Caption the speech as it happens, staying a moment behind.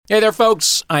Hey there,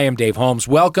 folks. I am Dave Holmes.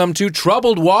 Welcome to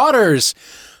Troubled Waters.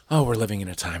 Oh, we're living in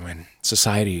a time when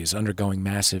society is undergoing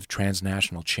massive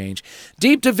transnational change.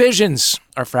 Deep divisions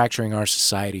are fracturing our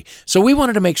society. So we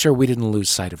wanted to make sure we didn't lose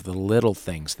sight of the little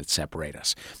things that separate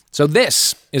us. So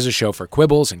this is a show for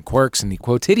quibbles and quirks and the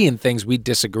quotidian things we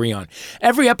disagree on.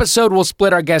 Every episode will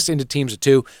split our guests into teams of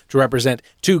two to represent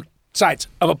two sides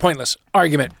of a pointless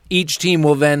argument. Each team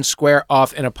will then square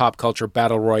off in a pop culture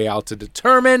battle royale to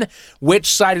determine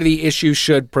which side of the issue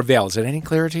should prevail. Is it any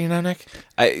clearer to you now, Nick?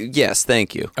 Yes,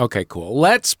 thank you. Okay, cool.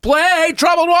 Let's play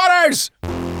Troubled Waters!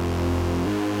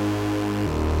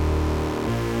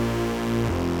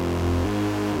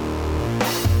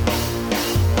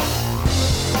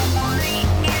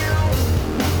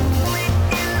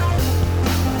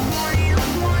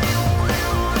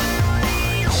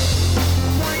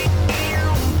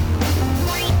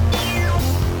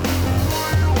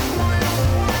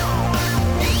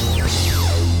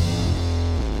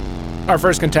 Our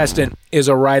first contestant is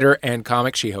a writer and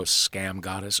comic. She hosts Scam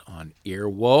Goddess on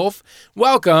Earwolf.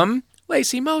 Welcome,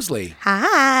 Lacey Mosley. Hi.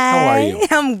 How are you?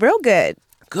 I'm real good.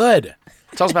 Good.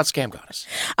 Tell us about Scam Goddess.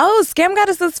 Oh, Scam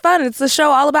Goddess is fun. It's a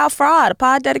show all about fraud, a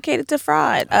pod dedicated to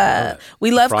fraud.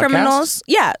 We love criminals.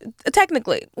 Yeah,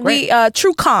 technically. Great.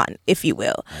 True con, if you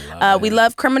will. We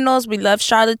love criminals. We love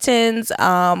charlatans.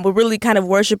 We're really kind of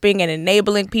worshiping and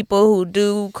enabling people who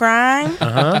do crime.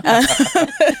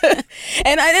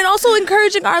 And also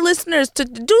encouraging our listeners to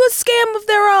do a scam of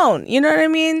their own. You know what I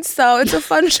mean? So it's a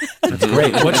fun show. That's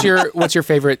great. What's your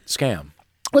favorite scam?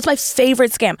 What's my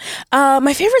favorite scam?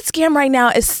 My favorite scam right now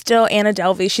is still Anna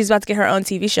Delvey. She's about to get her own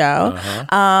TV show.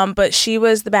 But she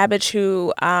was the bad bitch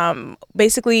who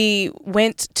basically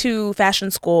went to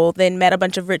fashion school, then met a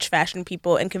bunch of rich fashion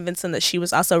people and convinced them that she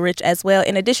was also rich as well,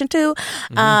 in addition to.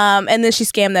 And then she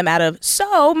scammed them out of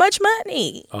so much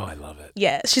money. Oh, I love it.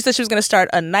 Yeah. She said she was going to start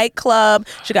a nightclub.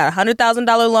 She got a $100,000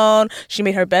 loan. She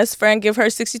made her best friend give her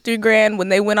 $63,000 when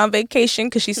they went on vacation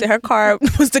because she said her car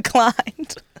was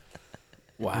declined.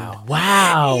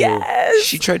 Wow. Yes.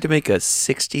 She tried to make a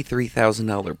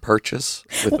 $63,000 purchase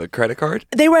with a credit card?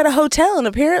 They were at a hotel, and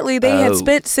apparently they had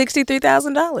spent $63,000.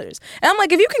 And I'm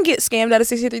like, if you can get scammed out of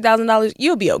 $63,000,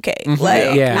 you'll be okay. Like,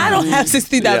 I don't have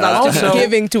 $63,000 just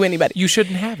giving to anybody. You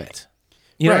shouldn't have it.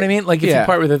 You know what I mean? Like, if you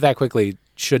part with it that quickly, it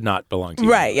should not belong to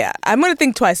you. Right, yeah. I'm going to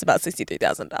think twice about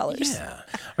 $63,000. Yeah.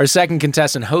 Our second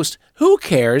contestant host, who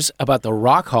cares about the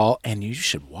Rock Hall, and you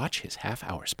should watch his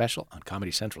half-hour special on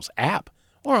Comedy Central's app.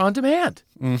 Or on demand.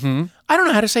 I don't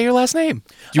know how to say your last name.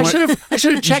 I should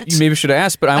have checked. You maybe should have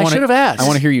asked, but I should have asked. I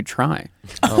want to hear you try.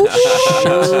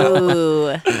 Ooh.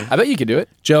 I bet you could do it.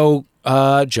 Joe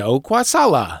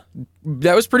Quasala.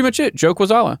 That was pretty much it. Joe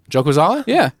Quazala. Joe Quasala?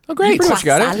 Yeah. Oh, great. You pretty much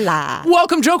got it.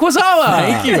 Welcome, Joe Quasala.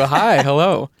 Thank you. Hi.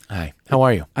 Hello. Hi. How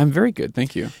are you? I'm very good.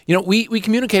 Thank you. You know, we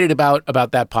communicated about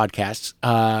that podcast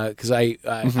because I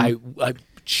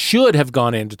should have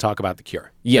gone in to talk about The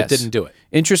Cure. Yes. But didn't do it.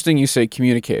 Interesting you say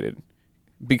communicated.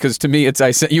 Because to me,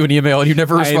 I sent you an email and you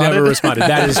never responded. I never responded.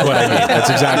 That is what I mean. That's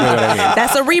exactly what I mean.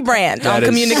 That's a rebrand on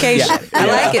communication. I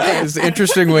like it. It's an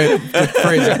interesting way to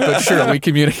phrase it, but sure, we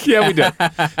communicate. Yeah, we did.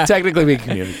 Technically, we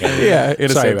communicated. Yeah,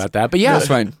 sorry about that. But yeah, that's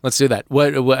fine. Let's do that.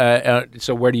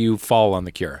 So where do you fall on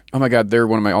The Cure? Oh my God, they're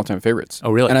one of my all-time favorites.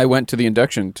 Oh, really? And I went to the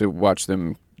induction to watch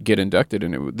them get inducted,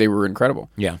 and they were incredible.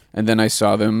 Yeah. And then I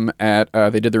saw them at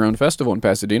they did their own festival in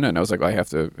Pasadena, and I was like, I have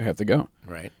to go.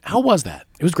 Right. How was that?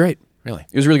 It was great. Really?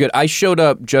 It was really good. I showed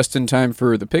up just in time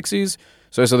for the Pixies,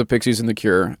 so I saw the Pixies and The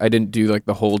Cure. I didn't do like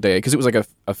the whole day because it was like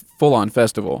a full-on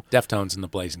festival. Deftones in the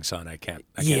blazing sun. I can't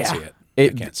see it.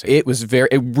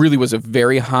 It really was a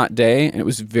very hot day, and it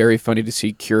was very funny to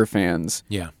see Cure fans.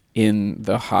 Yeah. In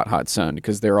the hot sun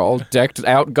because they're all decked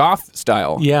out goth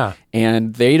style. Yeah.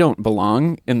 And they don't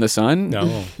belong in the sun.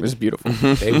 No. It was beautiful.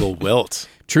 They will wilt.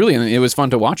 Truly, and it was fun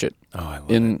to watch it. Oh, I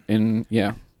love it.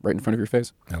 Right in front of your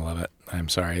face. I love it. I'm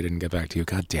sorry I didn't get back to you.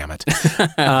 God damn it.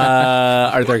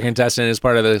 Our third contestant is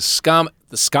part of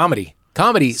the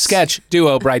comedy sketch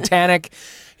duo Britannic.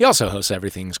 He also hosts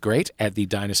Everything's Great at the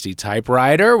Dynasty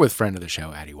Typewriter with friend of the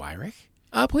show, Addie Weirich.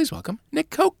 Please welcome Nick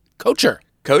Kocher.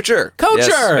 Kocher. Kocher. Yes,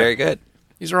 very good.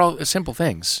 These are all simple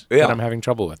things that I'm having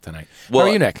trouble with tonight. Well, how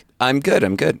are you, Nick? I'm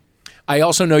good. I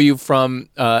also know you from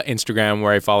Instagram,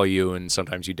 where I follow you, and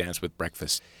sometimes you dance with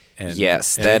breakfast. And,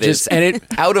 yes, and that is. And it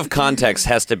out of context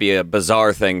has to be a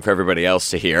bizarre thing for everybody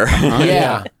else to hear.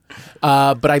 Yeah.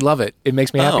 But I love it. It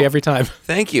makes me happy every time.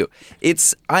 Thank you.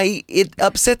 It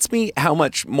upsets me how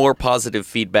much more positive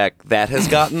feedback that has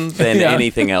gotten than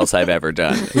anything else I've ever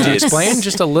done. Would you explain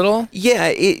just a little? Yeah,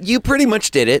 you pretty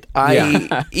much did it.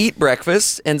 I eat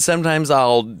breakfast, and sometimes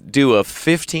I'll do a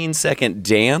 15-second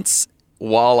dance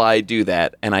while I do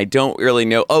that, and I don't really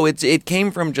know. Oh, it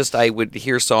came from just I would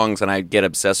hear songs and I'd get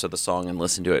obsessed with a song and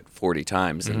listen to it 40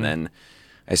 times, and then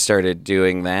I started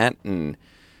doing that, and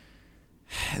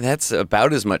that's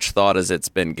about as much thought as it's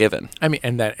been given. I mean,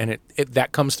 and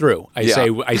that comes through. I say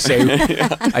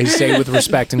with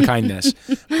respect and kindness,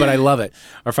 but I love it.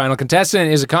 Our final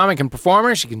contestant is a comic and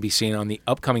performer. She can be seen on the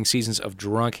upcoming seasons of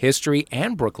Drunk History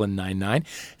and Brooklyn Nine-Nine.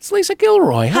 It's Lisa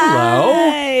Gilroy. Hello.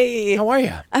 Hi. How are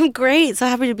you? I'm great. So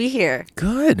happy to be here.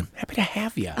 Good. Happy to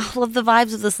have you. I love the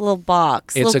vibes of this little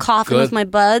box. It's little a coffin good- with my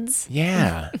buds.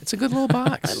 Yeah, it's a good little I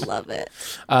box. love it.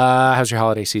 How's your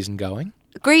holiday season going?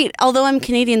 Great. Although I'm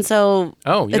Canadian, so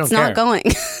Oh, you it's don't care. not going.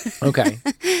 Okay.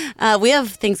 We have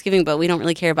Thanksgiving, but we don't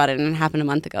really care about it, and it happened a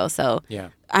month ago. So Yeah.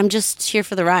 I'm just here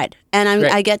for the ride, and Great.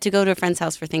 I get to go to a friend's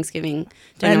house for Thanksgiving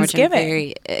dinner, which I'm Friendsgiving.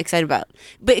 very excited about.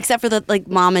 But except for the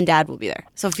mom and dad will be there,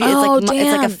 so it's like Oh, it's like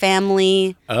a damn.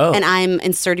 family, Oh. and I'm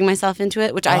inserting myself into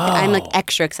it, which I'm like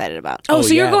extra excited about. Oh, Oh,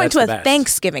 so you're yeah, going that's to the a best.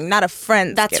 Thanksgiving, not a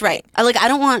friend's. That's right. I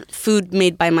don't want food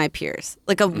made by my peers.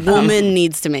 Like a woman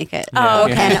needs to make it. Oh,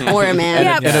 okay. Or a man.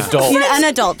 Yeah, An adult. Yeah, an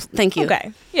adult. Thank you.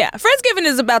 Okay. Yeah. Friendsgiving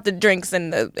is about the drinks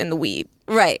and the weed.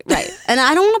 Right. And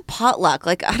I don't want a potluck.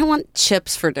 Like, I don't want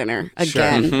chips for dinner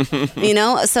again.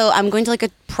 So I'm going to like a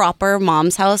proper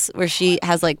mom's house where she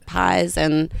has like pies,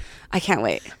 and I can't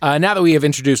wait. Now that we have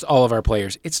introduced all of our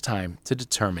players, it's time to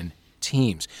determine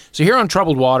teams. So here on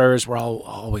Troubled Waters, we're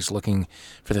always looking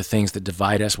for the things that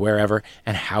divide us wherever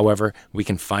and however we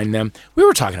can find them. We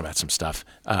were talking about some stuff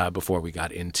before we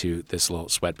got into this little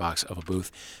sweatbox of a booth.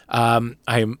 I'm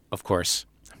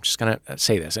just going to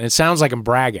say this, and it sounds like I'm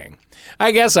bragging.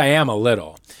 I guess I am a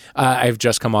little. I've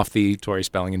just come off the Tori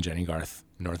Spelling and Jenny Garth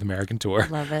North American tour,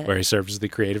 Love it. where he served as the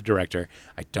creative director.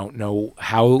 I don't know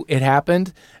how it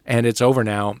happened, and it's over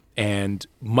now. And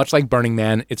much like Burning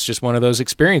Man, it's just one of those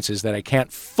experiences that I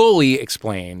can't fully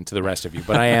explain to the rest of you,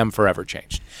 but I am forever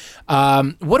changed.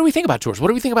 What do we think about tours? What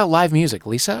do we think about live music?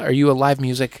 Lisa, are you a live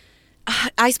music?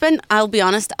 I'll be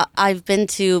honest, I've been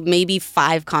to maybe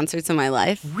 5 concerts in my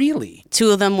life. Really? 2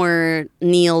 of them were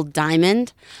Neil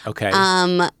Diamond. Okay.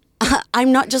 I'm not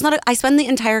I spend the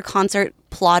entire concert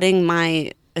plotting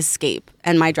my escape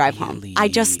and my drive home. I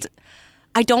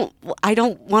don't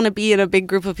want to be in a big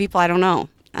group of people. I don't know.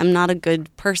 I'm not a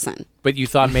good person. But you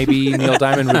thought maybe Neil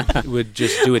Diamond would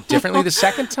just do it differently the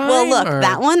second time? Well, look, or-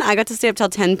 that one, I got to stay up till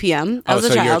 10 p.m. I was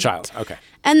so a child. you're a child. Okay.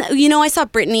 And, I saw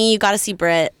Britney. You got to see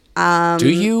Brit. Do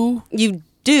you? You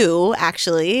do,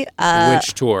 actually.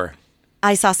 Which tour?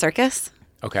 I saw Circus.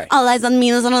 Okay. All eyes on me,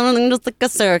 just like a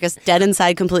circus. Dead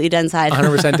inside, completely dead inside.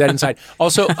 100% dead inside.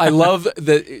 Also, I love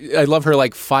her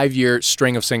like 5-year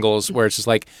string of singles where it's just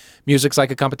like music's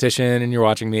like a competition and you're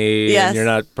watching me Yes. and you're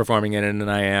not performing it and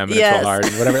I am and Yes. it's real hard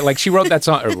and whatever. Like she wrote that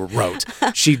song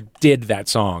she did that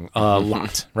song a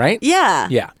lot, right? Yeah.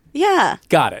 Yeah. Yeah.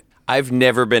 Got it. I've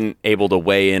never been able to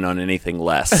weigh in on anything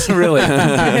less. Really?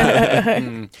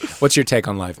 What's your take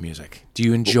on live music? Do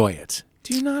you enjoy it?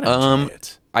 Do you not enjoy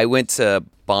it? I went to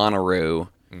Bonnaroo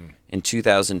in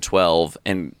 2012,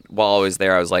 and while I was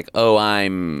there, I was like, oh,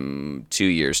 I'm 2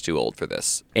 years too old for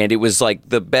this. And it was like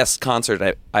the best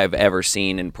concert I've ever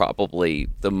seen and probably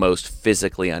the most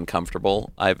physically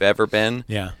uncomfortable I've ever been.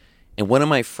 Yeah. And one of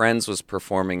my friends was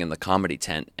performing in the comedy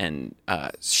tent, and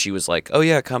she was like, oh,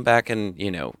 yeah, come back and,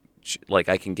 like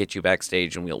I can get you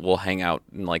backstage and we'll hang out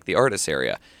in like the artist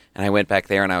area. And I went back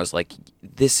there and I was like,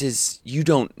 you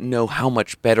don't know how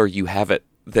much better you have it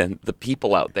than the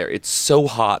people out there. It's so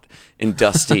hot and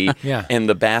dusty. Yeah. And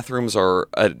the bathrooms are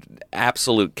an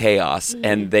absolute chaos,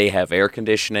 and they have air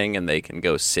conditioning and they can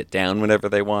go sit down whenever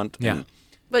they want. Yeah. And-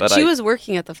 But she was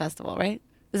working at the festival, right?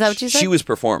 Is that what you said? She was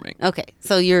performing. Okay.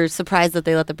 So you're surprised that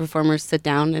they let the performers sit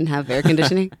down and have air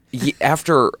conditioning?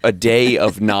 After a day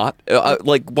of not,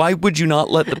 why would you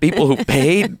not let the people who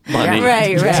paid money?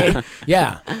 Right.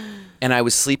 Yeah. And I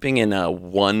was sleeping in a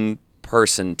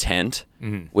one-person tent,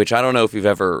 which I don't know if you've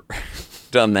ever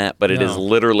done that, but it is No.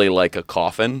 literally like a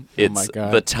coffin. It's my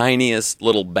God. the tiniest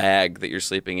little bag that you're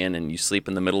sleeping in, and you sleep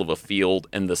in the middle of a field,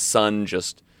 and the sun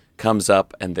just comes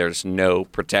up, and there's no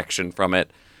protection from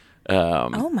it.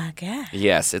 Oh my god.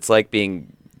 Yes, it's like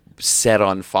being set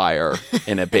on fire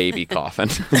in a baby coffin.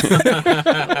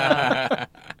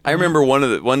 I remember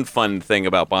one fun thing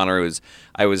about Bonnaroo is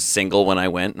I was single when I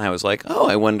went, and I was like, oh,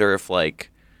 I wonder if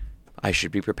I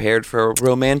should be prepared for a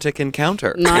romantic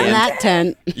encounter. Not in And- that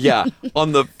tent. Yeah,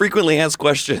 on the frequently asked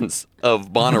questions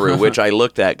of Bonnaroo, which I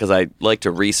looked at because I like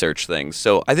to research things.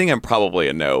 So I think I'm probably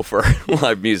a no for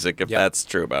live music if that's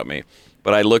true about me.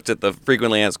 But I looked at the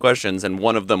frequently asked questions, and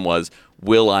one of them was,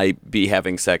 will I be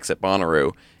having sex at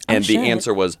Bonnaroo? And the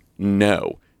answer was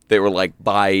no. They were like,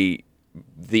 by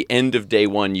the end of day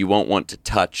one, you won't want to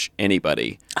touch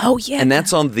anybody. Oh, yeah. And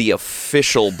that's on the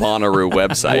official Bonnaroo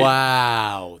website.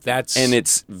 Wow, that's And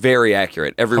it's very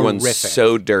accurate. Everyone's Horrific.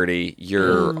 so dirty.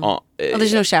 You're on, Oh,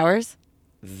 there's no showers?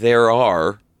 there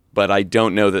are, but I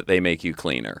don't know that they make you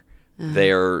cleaner.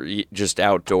 They're just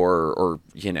outdoor, or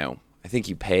I think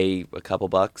you pay a couple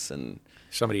bucks and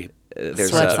somebody there's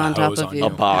Sweats a, on top hose of on you. a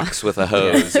box with a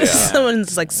hose. Yeah.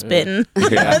 Someone's like spitting,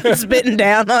 spitting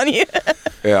down on you.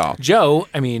 Yeah. Joe,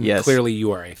 I mean, Yes. clearly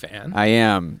you are a fan. I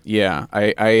am, yeah.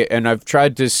 And I've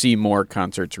tried to see more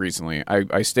concerts recently.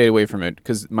 I stayed away from it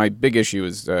because my big issue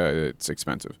is it's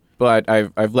expensive. But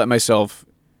I've let myself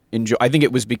enjoy. I think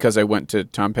it was because I went to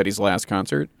Tom Petty's last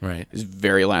concert, Right. his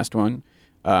very last one,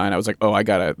 and I was like,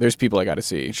 oh, there's people I gotta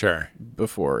see Sure.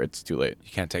 before it's too late.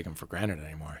 You can't take them for granted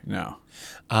anymore. No.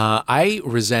 I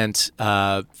resent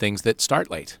things that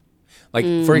start late. Like,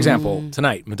 for example,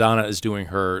 tonight, Madonna is doing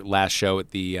her last show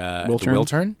at the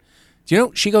Wiltern. Do you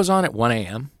know she goes on at 1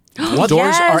 a.m.? Doors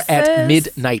Yes, are at sis.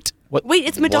 midnight. Wait,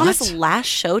 it's Madonna's What? last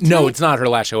show tonight? No, it's not her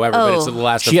last show ever, but it's the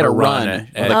last She of had her a run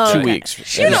at like 2 okay.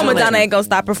 weeks. You know Madonna ain't gonna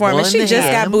stop performing. She 1 just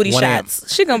got a.m. booty 1 a.m.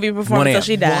 shots. She gonna be 1 performing a.m. until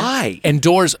she dies. Why? And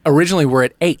doors originally were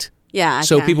at 8. Yeah, I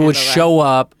So can't people would handle that. show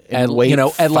up And and wait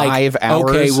at like 5 hours?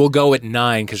 Okay, we'll go at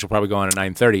 9 because she'll probably go on at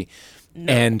 9:30.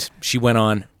 And she went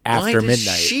on Why after does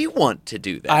midnight. she want to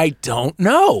do that? I don't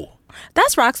know.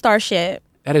 That's rock star shit.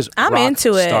 That is I'm rock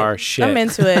into it. star shit. I'm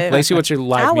into it. Lacey, what's your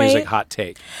live I'll music wait. hot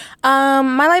take?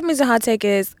 My live music hot take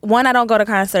is, one, I don't go to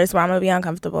concerts where I'm gonna be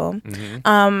uncomfortable.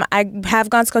 I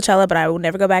have gone to Coachella, but I will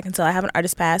never go back until I have an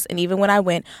artist pass. And even when I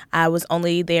went, I was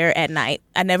only there at night.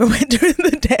 I never went during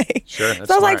the day. Sure, that's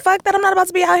so I was like, smart. fuck that. I'm not about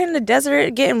to be out here in the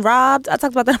desert getting robbed. I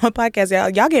talked about that on my podcast.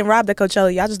 Y'all getting robbed at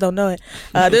Coachella. Y'all just don't know it.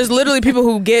 There's literally people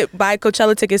who buy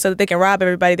Coachella tickets so that they can rob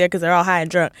everybody there because they're all high and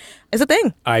drunk. It's a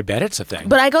thing. I bet it's a thing.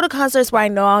 But I go to concerts where I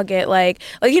know I'll get like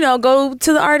go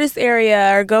to the artist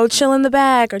area or go chill in the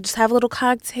back or just have a little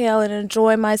cocktail and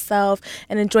enjoy myself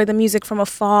and enjoy the music from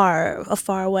afar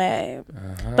away.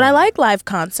 But I like live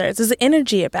concerts. There's an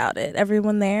energy about it.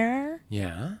 Everyone there.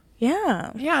 yeah.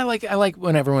 Yeah. Yeah, I like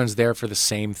when everyone's there for the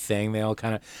same thing. They all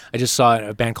kind of. I just saw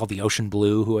a band called the Ocean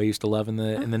Blue, who I used to love in the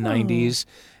 '90s,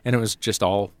 and it was just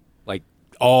all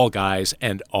guys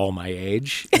and all my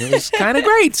age. And it was kind of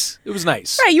great. It was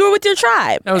nice. Right, you were with your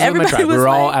tribe. That was Everybody with my tribe. We was were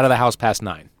all like- out of the house past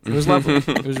 9. It was lovely.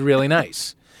 It was really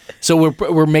nice. So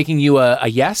we're making you a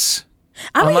yes.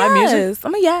 I'm on a live yes. music?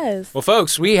 I'm a yes. Well,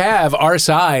 folks, we have our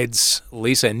sides.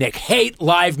 Lisa and Nick hate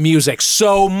live music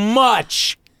so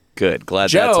much. Good. Glad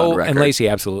that's on Joe record. and Lacey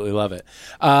absolutely love it.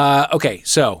 Okay,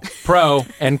 so pro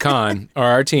and con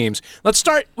are our teams. Let's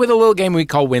start with a little game we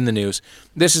call Win the News.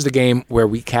 This is the game where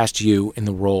we cast you in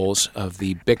the roles of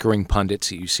the bickering pundits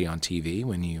that you see on TV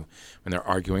when they're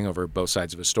arguing over both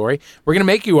sides of a story. We're going to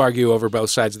make you argue over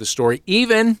both sides of the story,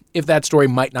 even if that story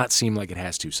might not seem like it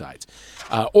has two sides.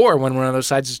 Or when one of those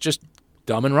sides is just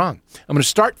dumb and wrong. I'm going to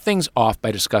start things off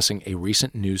by discussing a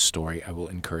recent news story. I will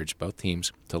encourage both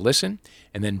teams to listen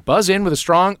and then buzz in with a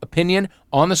strong opinion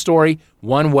on the story,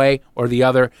 one way or the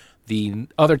other. The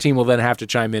other team will then have to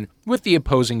chime in with the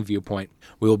opposing viewpoint.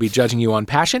 We will be judging you on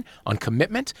passion, on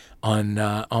commitment, on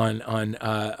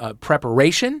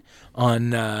preparation,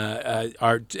 on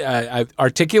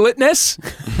articulateness.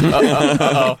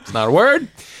 It's not a word.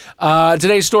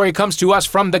 Today's story comes to us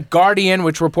from The Guardian,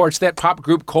 which reports that pop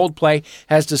group Coldplay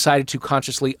has decided to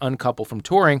consciously uncouple from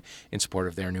touring in support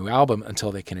of their new album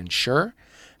until they can ensure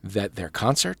that their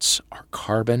concerts are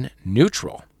carbon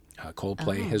neutral.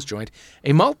 Coldplay has joined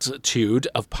a multitude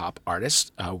of pop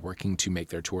artists working to make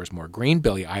their tours more green.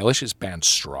 Billie Eilish has banned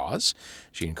straws.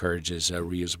 She encourages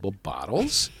reusable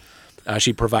bottles.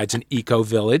 She provides an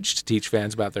eco-village to teach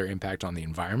fans about their impact on the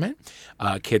environment.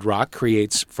 Kid Rock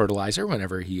creates fertilizer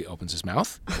whenever he opens his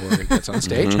mouth or gets on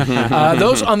stage.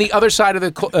 Those on the other side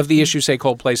of the issue say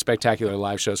Coldplay's spectacular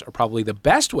live shows are probably the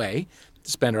best way to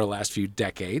spend our last few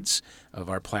decades of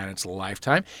our planet's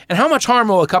lifetime. And how much harm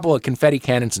will a couple of confetti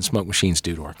cannons and smoke machines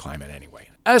do to our climate anyway?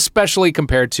 Especially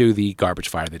compared to the garbage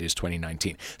fire that is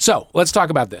 2019. So let's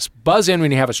talk about this. Buzz in when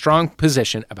you have a strong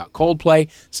position about Coldplay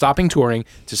stopping touring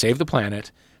to save the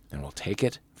planet, and we'll take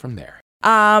it from there.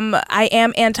 I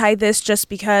am anti this just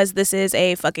because this is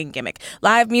a fucking gimmick.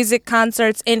 Live music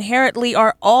concerts inherently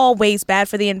are always bad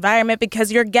for the environment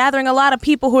because you're gathering a lot of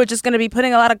people who are just going to be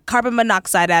putting a lot of carbon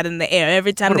monoxide out in the air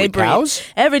every time What are they we, breathe. cows?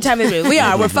 Every time they breathe. We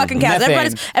are. We're fucking cows.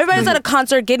 Methane. Everybody's at a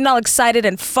concert getting all excited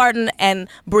and farting and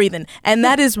breathing. And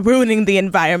that is ruining the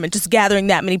environment, just gathering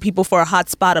that many people for a hot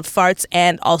spot of farts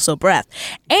and also breath.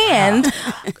 And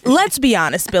let's be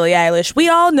honest, Billie Eilish, we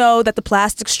all know that the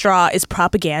plastic straw is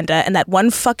propaganda and that one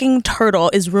fucking turtle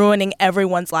is ruining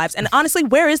everyone's lives. And honestly,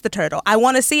 where is the turtle? I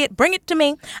want to see it. Bring it to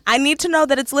me. I need to know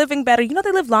that it's living better. You know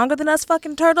they live longer than us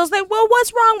fucking turtles. Well,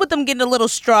 what's wrong with them getting a little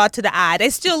straw to the eye? They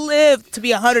still live to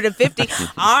be 150.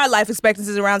 Our life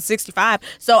expectancy is around 65.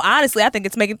 So honestly, I think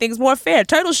it's making things more fair.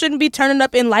 Turtles shouldn't be turning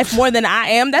up in life more than I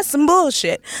am. That's some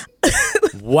bullshit.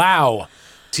 Wow.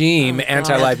 Team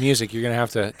Anti-Live Music, you're going to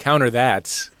have to counter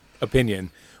that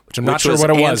opinion, which I'm not sure what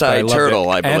it was. Anti-turtle,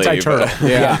 I believe. Anti-turtle.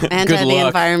 Yeah. Anti the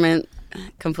environment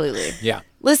completely. Yeah.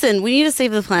 Listen, we need to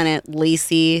save the planet,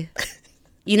 Lacey.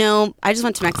 You know, I just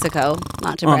went to Mexico,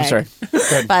 not to brag. I'm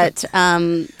sorry. But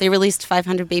they released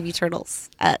 500 baby turtles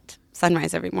at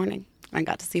sunrise every morning. I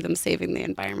got to see them saving the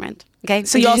environment. Okay,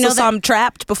 So you also saw them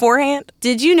trapped beforehand?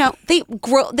 Did you know they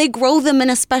grow them in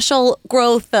a special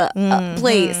growth place?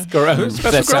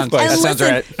 That sounds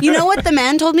right. You know what the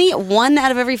man told me? 1 out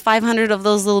of every 500 of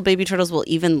those little baby turtles will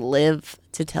even live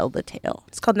to tell the tale.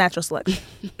 It's called natural selection.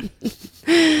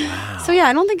 So yeah,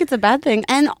 I don't think it's a bad thing.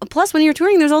 And plus, when you're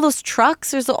touring, there's all those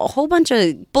trucks. There's a whole bunch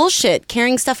of bullshit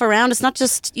carrying stuff around. It's not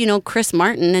just, Chris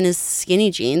Martin and his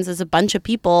skinny jeans. There's a bunch of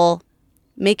people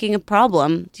making a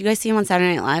problem. Do you guys see him on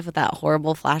Saturday Night Live with that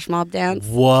horrible flash mob dance?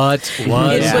 What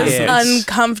was It was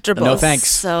uncomfortable. No thanks.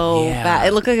 So bad.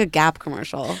 It looked like a Gap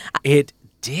commercial. It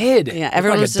did. Yeah, It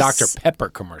everyone looked like was a just- Dr. Pepper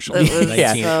commercial It in was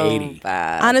 1980. so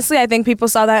bad. Honestly, I think people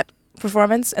saw that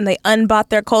performance and they unbought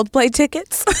their Coldplay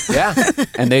tickets. Yeah.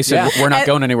 And they said, we're not And-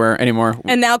 going anywhere anymore.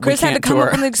 And now We Chris had to can't come tour.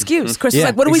 up with an excuse. Chris was Yeah,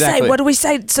 like, what do we say? exactly. What do we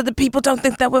say so that people don't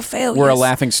think that we're failures? We're a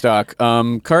laughing stock.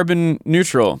 Carbon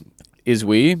neutral is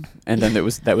we, and then that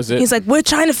was it. He's like, we're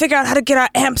trying to figure out how to get our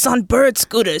amps on bird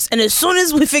scooters. And as soon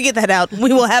as we figure that out,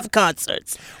 we will have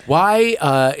concerts. Why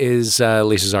is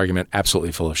Lisa's argument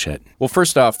absolutely full of shit? Well,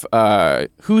 first off,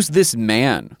 who's this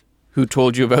man who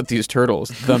told you about these turtles?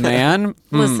 The man?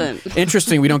 Listen.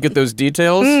 Interesting, we don't get those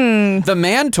details. The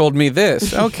man told me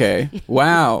this. Okay.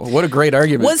 Wow, what a great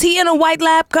argument. Was he in a white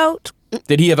lab coat?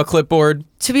 Did he have a clipboard?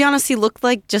 To be honest, he looked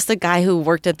like just a guy who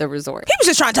worked at the resort. He was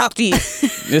just trying to talk to you.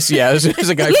 This is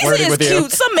a guy Lisa flirting is with cute. you.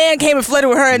 Some man came and flirted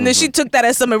with her, and then she took that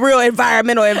as some real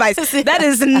environmental advice. That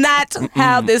is not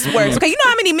how this works. Okay, you know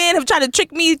how many men have tried to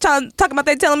trick me, talking about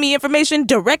they telling me information,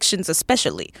 directions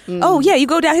especially. Oh yeah, you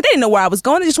go down here. They didn't know where I was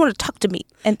going. They just wanted to talk to me.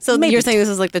 And So maybe you're saying this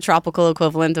is like the tropical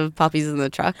equivalent of puppies in the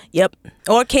truck? yep,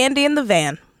 or candy in the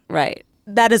van. Right.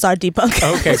 That is our debunk.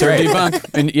 Okay, So great. debunk.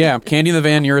 And yeah, Candy in the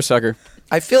Van, you're a sucker.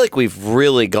 I feel like we've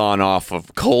really gone off of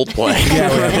Coldplay.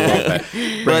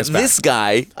 But this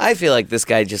guy, I feel like this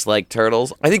guy just liked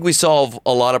turtles. I think we solve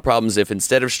a lot of problems if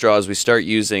instead of straws, we start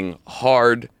using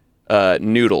hard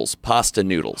noodles, pasta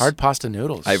noodles. Hard pasta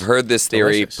noodles. I've heard this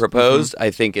theory Delicious. proposed.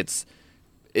 I think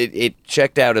it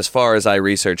checked out as far as I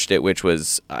researched it, which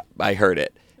was I heard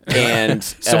it. And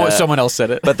Someone else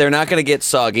said it. but they're not going to get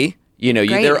soggy. Great.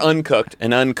 They're uncooked,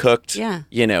 and uncooked. Yeah.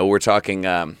 We're talking.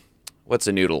 What's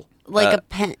a noodle? Like a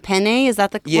penne? Is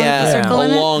that the one with the Yeah, circle a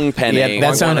in it? long penne. Yeah,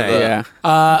 that sounded, yeah.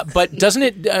 But doesn't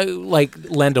it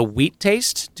lend a wheat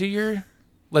taste to your,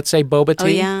 let's say, boba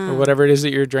tea yeah. or whatever it is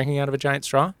that you're drinking out of a giant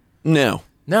straw? No,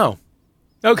 No.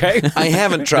 Okay. I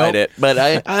haven't tried it, but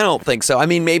I don't think so. I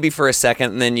mean, maybe for a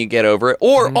second, and then you get over it.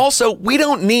 Or also, we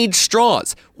don't need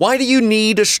straws. Why do you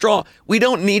need a straw? We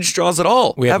don't need straws at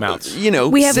all. We have mouths.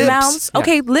 We have sips. mouths.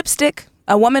 Okay, lipstick.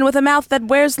 A woman with a mouth that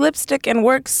wears lipstick and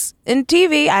works in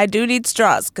TV. I do need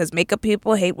straws because makeup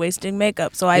people hate wasting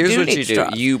makeup. So Here's I do what need you do.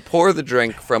 straws. You pour the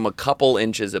drink from a couple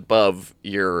inches above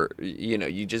your,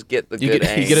 you just get the You good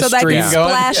get- you angle. get a so that I stream can going?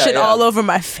 splash Yeah, it yeah. all over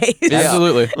my face.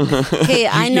 Absolutely. Okay,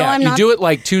 I know I'm you not. do it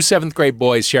like two 7th grade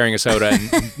boys sharing a soda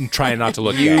and trying not to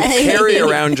look You at it. carry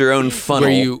around your own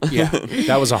funnel.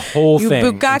 That was a whole You thing.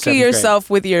 in 7th bukkake grade. yourself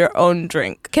with your own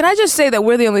drink. Can I just say that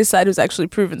we're the only side who's actually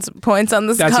proven some points on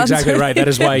this That's concert? exactly right. That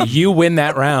is why you win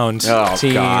that round. Oh,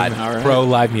 Team God. All right. Pro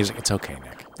Live Music. It's okay,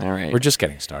 Nick. All right. We're just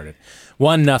getting started.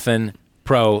 1-0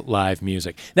 Pro Live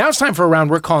Music. Now it's time for a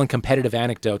round we're calling Competitive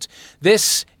Anecdotes.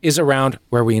 This is a round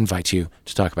where we invite you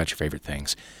to talk about your favorite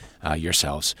things,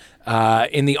 yourselves.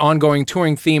 In the ongoing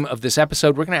touring theme of this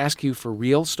episode, we're going to ask you for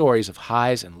real stories of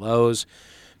highs and lows,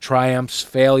 triumphs,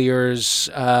 failures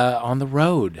on the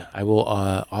road. I will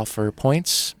offer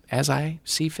points as I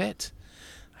see fit.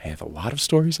 I have a lot of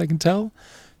stories I can tell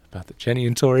about the Jenny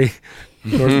and Tori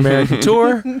North American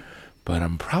tour, but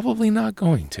I'm probably not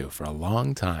going to for a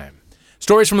long time.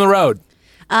 Stories from the road.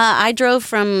 I drove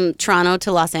from Toronto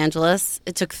to Los Angeles.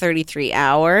 It took 33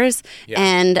 hours,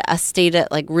 and I stayed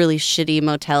at like really shitty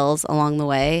motels along the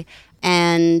way.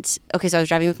 And okay, so I was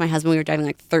driving with my husband. We were driving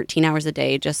like 13 hours a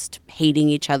day, just hating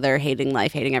each other, hating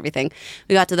life, hating everything.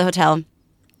 We got to the hotel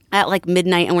at like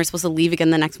midnight, and we're supposed to leave again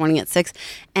the next morning at 6.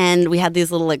 And we had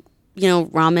these little like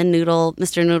ramen noodle,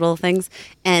 Mr. Noodle things.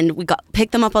 And we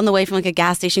picked them up on the way from like a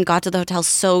gas station, got to the hotel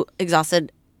so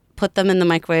exhausted, put them in the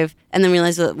microwave, and then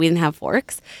realized that we didn't have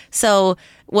forks. So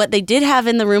what they did have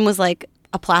in the room was like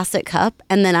a plastic cup.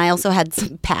 And then I also had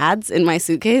some pads in my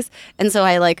suitcase. And so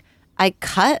I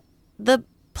cut the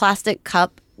plastic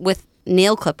cup with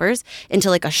nail clippers into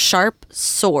like a sharp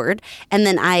sword. And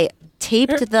then I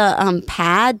taped the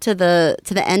pad to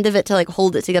the end of it to like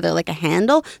hold it together like a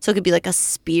handle, so it could be like a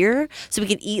spear, so we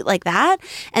could eat like that.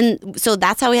 And so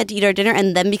that's how we had to eat our dinner.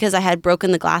 And then because I had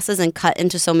broken the glasses and cut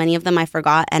into so many of them, I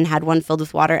forgot and had one filled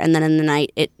with water. And then in the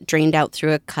night, it drained out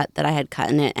through a cut that I had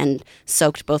cut in it and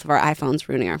soaked both of our iPhones,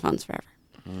 ruining our phones forever.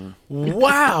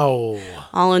 Wow.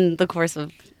 All in the course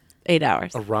of 8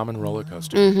 hours. A ramen roller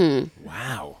coaster.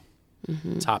 Wow.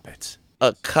 Top it.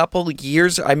 A couple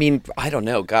years, I mean, I don't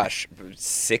know, gosh,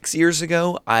 6 years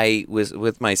ago, I was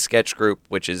with my sketch group,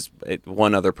 which is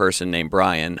one other person named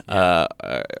Brian,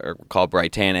 called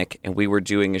Britannic, and we were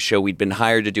doing a show. We'd been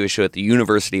hired to do a show at the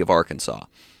University of Arkansas,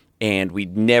 and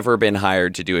we'd never been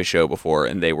hired to do a show before,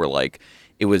 and they were like,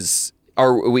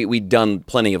 we'd done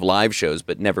plenty of live shows,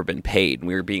 but never been paid, and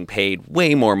we were being paid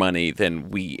way more money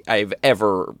than I've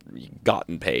ever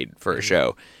gotten paid for a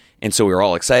show. And so we were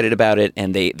all excited about it,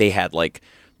 and they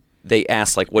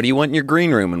asked, like, what do you want in your green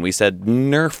room? And we said,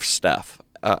 Nerf stuff.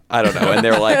 I don't know. And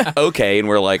they're like, okay. And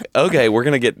we're like, okay, we're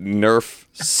going to get Nerf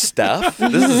stuff?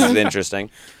 This is interesting.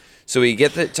 So we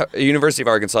get the University of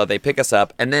Arkansas, they pick us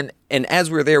up, and as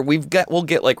we're there, we'll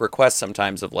get like requests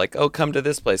sometimes of like, oh, come to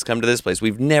this place, come to this place.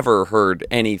 We've never heard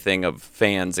anything of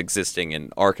fans existing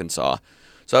in Arkansas.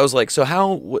 So I was like, so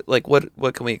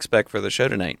what can we expect for the show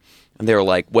tonight? And they were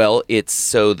like, well,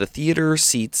 the theater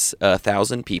seats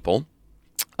 1,000 people,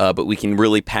 but we can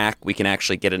really pack, we can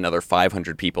actually get another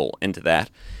 500 people into that.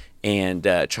 And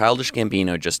Childish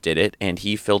Gambino just did it, and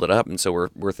he filled it up. And so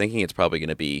we're thinking it's probably going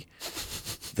to be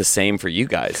the same for you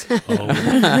guys.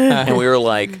 And we were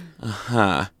like,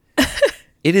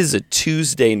 it is a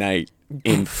Tuesday night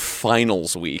in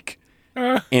finals week,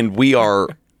 and we are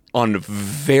on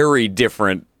very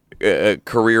different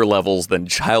career levels than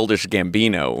Childish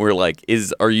Gambino. We're like,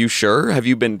 are you sure? Have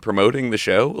you been promoting the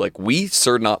show? Like, we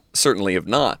certainly have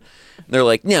not. And they're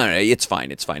like, no, it's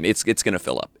fine. It's going to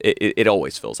fill up. It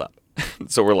always fills up.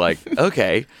 So we're like,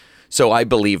 okay. So I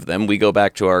believe them. We go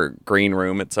back to our green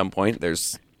room at some point.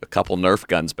 There's a couple Nerf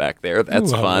guns back there.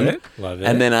 That's fun. Love it.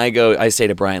 And then I say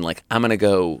to Brian, like, I'm going to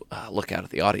go look out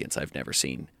at the audience. I've never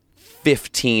seen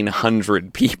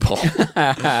 1,500 people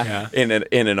in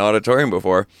an auditorium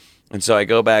before. And so I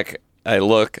go back, I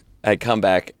look, I come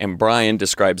back, and Brian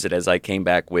describes it as I came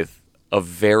back with a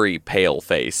very pale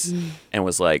face and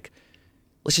was like,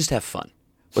 let's just have fun.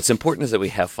 What's important is that we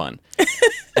have fun.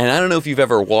 And I don't know if you've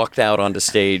ever walked out onto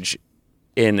stage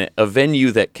in a venue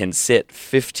that can sit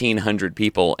 1,500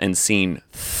 people and seen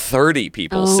 30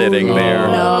 people sitting there.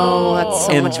 No, that's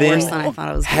so and much then worse than I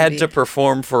thought it was going had be. to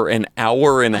perform for an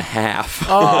hour and a half.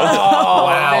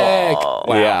 Wow.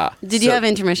 Yeah. Did you have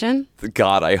intermission?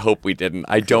 God, I hope we didn't.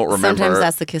 I don't remember. Sometimes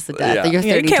that's the kiss of death. Yeah. Your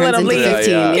 30 you can't let turns them into leave.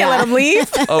 15. Yeah. Can't let them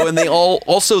leave. Oh, and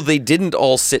they didn't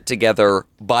all sit together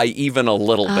by even a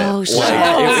little bit. Oh, shit. Like,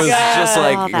 it was just Oh,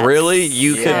 like, that's really?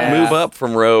 You could move up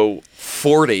from row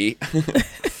 40.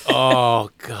 Oh,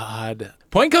 God.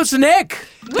 Point goes to Nick.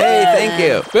 Hey, thank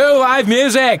you. Boo, live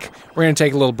music. We're going to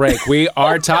take a little break. We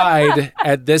are tied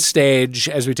at this stage.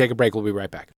 As we take a break, we'll be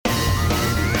right back.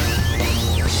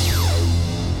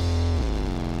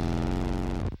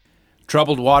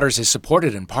 Troubled Waters is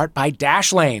supported in part by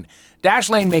Dashlane.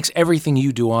 Dashlane makes everything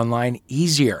you do online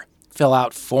easier. Fill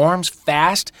out forms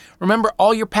fast, remember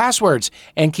all your passwords,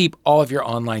 and keep all of your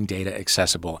online data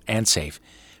accessible and safe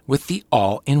with the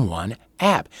all-in-one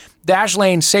app.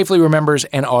 Dashlane safely remembers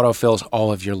and autofills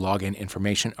all of your login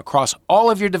information across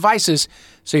all of your devices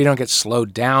so you don't get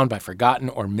slowed down by forgotten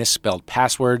or misspelled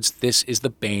passwords. This is the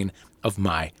bane of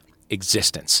my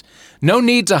existence. No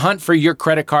need to hunt for your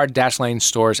credit card. Dashlane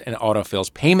stores and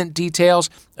autofills payment details,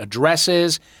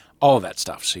 addresses, all of that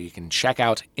stuff so you can check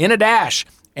out in a dash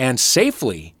and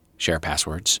safely share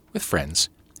passwords with friends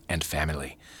and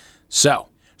family. So,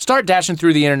 start dashing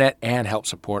through the internet and help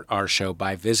support our show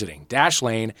by visiting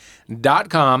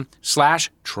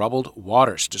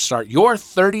dashlane.com/troubledwaters to start your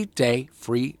 30-day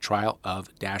free trial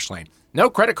of Dashlane. No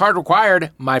credit card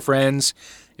required, my friends.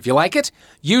 If you like it,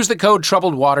 use the code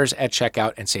TroubledWaters at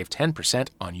checkout and save 10%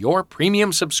 on your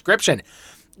premium subscription.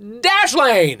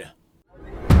 Dashlane!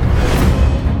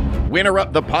 We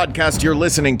interrupt the podcast you're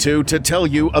listening to tell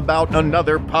you about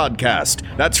another podcast.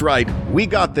 That's right, We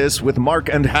Got This with Mark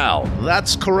and Hal.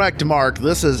 That's correct, Mark.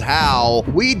 This is Hal.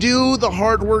 We do the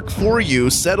hard work for you,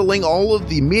 settling all of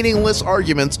the meaningless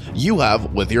arguments you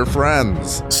have with your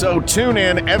friends. So tune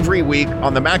in every week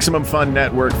on the Maximum Fun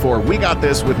Network for We Got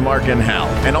This with Mark and Hal,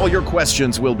 and all your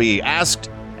questions will be asked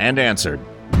and answered.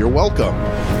 You're welcome.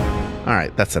 All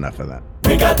right, that's enough of that.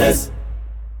 We got this.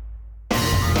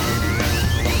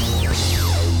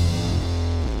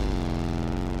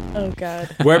 Oh,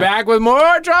 God. We're back with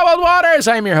more Troubled Waters.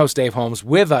 I'm your host, Dave Holmes.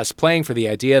 With us, playing for the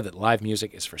idea that live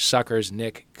music is for suckers,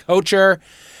 Nick Kocher.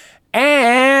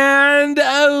 And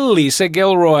Lisa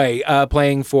Gilroy,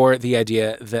 playing for the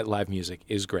idea that live music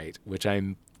is great, which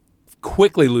I'm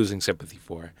quickly losing sympathy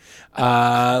for.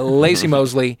 Lacey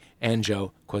Mosley and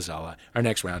Joe Quazala. Our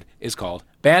next round is called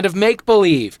Band of Make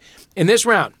Believe. In this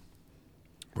round,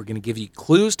 we're going to give you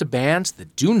clues to bands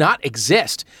that do not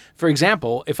exist. For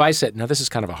example, if I said, now this is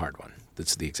kind of a hard one.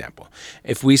 That's the example.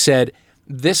 If we said,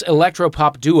 this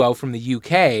electropop duo from the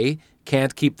UK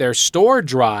can't keep their store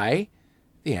dry,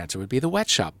 the answer would be the Wet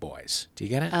Shop Boys. Do you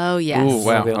get it? Oh, yes. Ooh,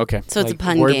 wow. Okay. So it's a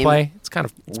pun wordplay. game. It's kind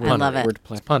of I love it.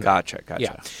 Wordplay. It's pun. Gotcha.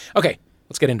 Yeah. Okay,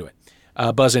 let's get into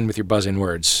it. Buzz in with your buzz in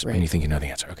words when you think you know the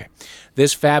answer. Okay.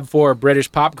 This Fab Four British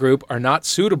pop group are not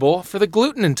suitable for the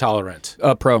gluten intolerant.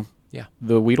 Pro. Yeah.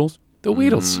 The Weedles? The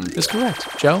Weedles is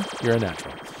correct. Joe, you're a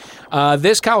natural.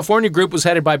 This California group was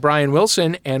headed by Brian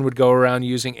Wilson and would go around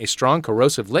using a strong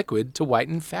corrosive liquid to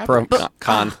whiten fabric.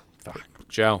 Con.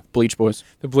 Joe. Bleach Boys.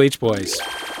 The Bleach Boys.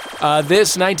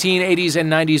 This 1980s and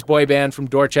 90s boy band from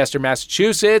Dorchester,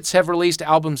 Massachusetts have released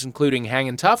albums including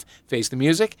Hangin' Tough, Face the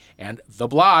Music, and The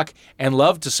Block, and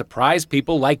love to surprise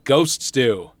people like Ghosts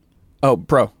do. Oh,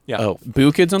 Pro. Yeah. Oh,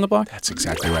 Boo Kids on the Block? That's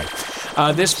exactly right.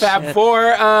 This Fab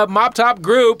Four mop top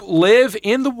group live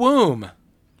in the womb.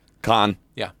 Con.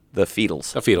 Yeah. The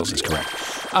Feetles. The Feetles is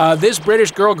correct. This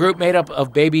British girl group made up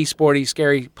of Baby, Sporty,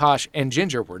 Scary, Posh, and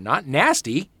Ginger were not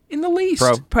nasty in the least.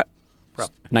 Pro.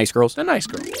 Nice Girls. The Nice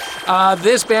Girl.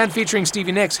 This band featuring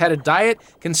Stevie Nicks had a diet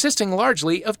consisting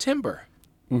largely of timber.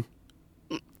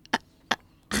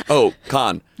 Oh,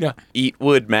 Con. Yeah. Eat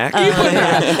Wood Mac.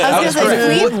 I was going to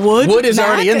say, Fleetwood Wood is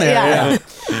already in there.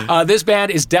 Yeah. This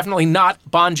band is definitely not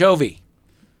Bon Jovi.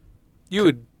 You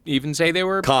would even say they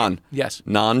were... Con. Yes.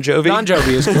 Non-Jovi. Bon Jovi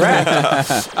is correct.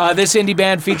 This indie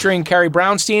band featuring Carrie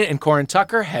Brownstein and Corin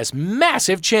Tucker has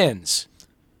massive chins.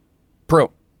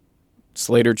 Pro.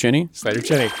 Slater Chinny. Slater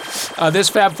Chinny. This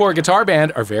Fab Four guitar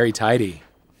band are very tidy.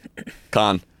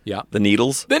 Con. Yeah. The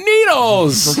Needles. The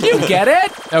Needles! You get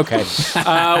it? Okay.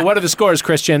 What are the scores,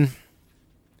 Christian?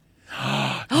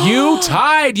 You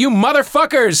tied, you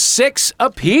motherfuckers. 6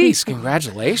 apiece.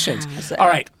 Congratulations. All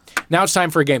right. Now it's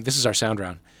time for a game. This is our sound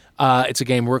round. It's a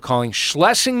game we're calling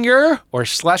Schlesinger or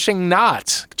Schlesing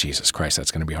Not. Jesus Christ,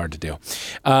 that's going to be hard to do.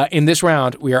 In this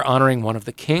round, we are honoring one of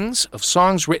the kings of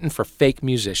songs written for fake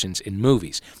musicians in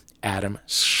movies, Adam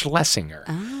Schlesinger.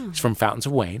 He's from Fountains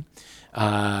of Wayne.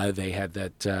 They had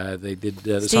that. They did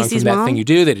the song from That Thing You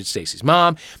Do. They did Stacy's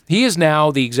Mom. He is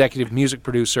now the executive music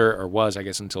producer, or was, I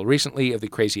guess, until recently, of the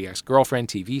Crazy Ex-Girlfriend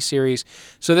TV series.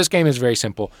 So this game is very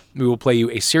simple. We will play you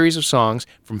a series of songs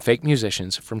from fake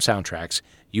musicians from soundtracks.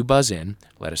 You buzz in.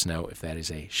 Let us know if that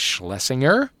is a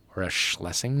Schlesinger or a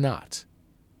Schlesing Not.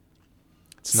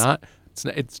 It's not.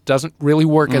 It doesn't really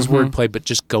work as wordplay, but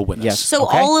just go with us. So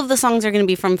okay? all of the songs are going to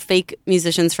be from fake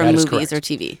musicians from That is movies correct.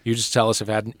 or TV. You just tell us if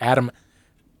Adam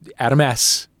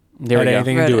S. There had we go.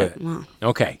 anything to do with it. Wow.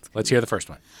 Okay, let's hear the first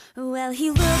one. Well,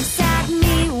 he looks at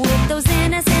me with those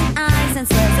innocent eyes and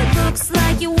says it looks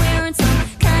like you're wearing some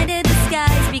kind of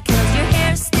disguise because your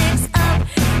hair sticks up,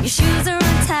 your shoes are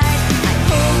untied. I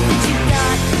hope that you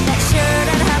got that shirt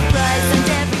at half price and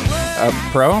every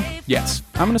word. Pro? Yes.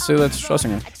 I'm going to say that's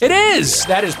Schlesinger. It is!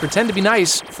 That is Pretend to Be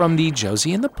Nice from the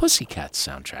Josie and the Pussycats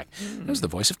soundtrack. It was the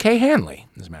voice of Kay Hanley,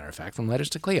 as a matter of fact, from Letters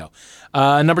to Cleo.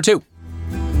 Number 2.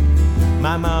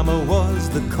 My mama was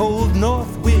the cold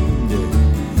north wind.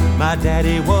 My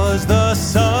daddy was the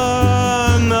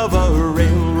son of a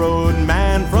railroad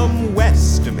man from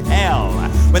west of hell,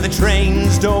 where the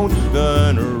trains don't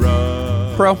even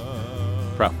run. Pro.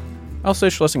 I'll say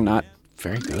Schlesing Not.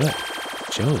 Very good.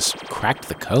 Joe's cracked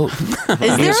the code. Is He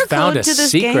there has a found code a to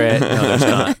this secret. game? No, there's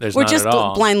not. There's We're not just at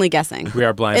all. blindly guessing. We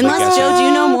are blindly Unless, guessing. Joe, do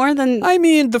you know more than... I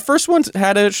mean, the first one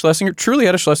had a Schlesinger, truly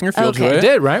had a Schlesinger feel Okay. to it. It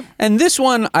did, right? And this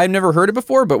one, I've never heard it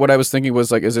before, but what I was thinking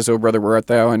was like, is this Oh Brother Where Art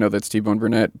Thou? I know that's T-Bone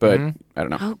Burnett, but I don't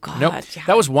know. Oh, God. Nope. Yeah.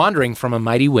 That was Wandering from a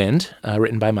Mighty Wind,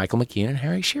 written by Michael McKean and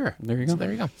Harry Shearer. There you go. So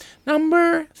there you go.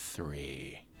 Number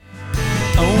 3.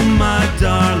 Oh, my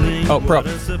darling. Oh, bro. what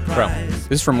a surprise.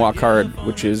 This is from Walk Hard,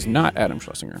 which is not Adam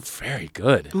Schlesinger. Very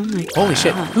good. Oh my God. Holy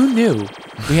shit. Who knew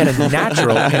we had a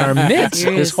natural in our midst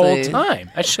this whole Seriously. time?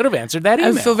 I should have answered that I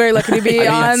email. feel very lucky to be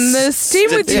on this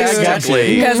team with you.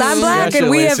 Statistically. Because I'm black and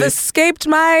we have escaped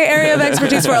my area of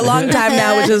expertise for a long time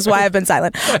now, which is why I've been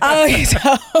silent. Okay,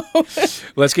 so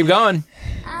Let's keep going.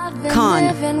 Con.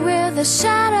 That's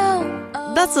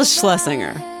That's a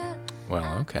Schlesinger.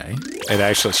 Well, okay. And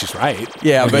actually, she's right.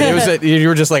 Yeah, but it was you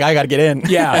were just like, I got to get in.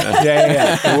 Yeah.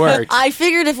 It worked. I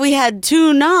figured if we had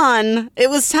two non, it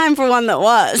was time for one that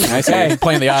was. I see.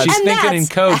 Playing the odds. She's And thinking in that's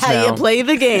codes how now. you play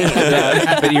the game.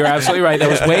 Yeah, but you're absolutely right. That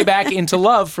was Way Back Into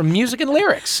Love from Music and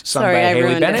Lyrics, sung Sorry, by I Haley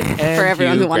ruined Bennett it and for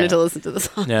everyone Hugh who wanted Grant. to listen to the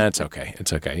song. No, it's okay.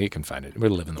 It's okay. You can find it. We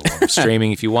live in the world of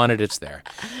streaming. If you want it, it's there.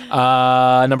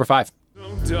 Number 5.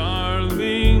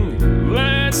 Darling,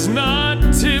 let's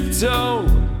not tiptoe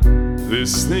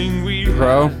this thing we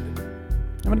Pro.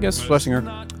 I'm going to guess Schlesinger.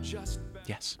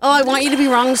 Yes. Oh, I want you to be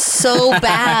wrong so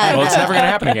bad. Well, it's never going to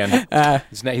happen again.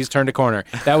 He's turned a corner.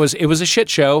 It was a shit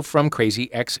show from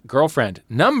Crazy Ex-Girlfriend.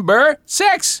 Number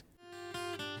 6.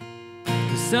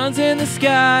 The sun's in the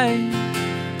sky,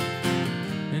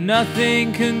 and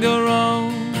nothing can go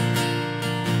wrong.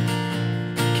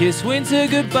 Kiss winter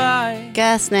goodbye.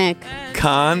 Guess, Nick.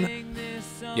 Con.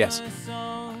 Yes.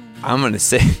 I'm gonna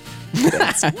say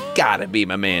that's gotta be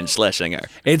my man Schlesinger.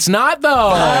 It's not, though.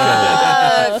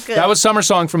 That was Summer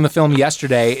Song from the film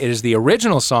Yesterday. It is the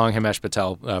original song Himesh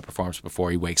Patel performs before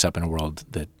he wakes up in a world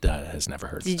that has never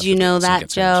heard. Did of you the know Beatles and that,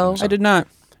 gets finished Joe? with the I did not.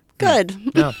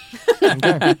 Good. No.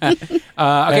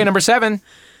 Okay, number 7.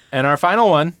 And our final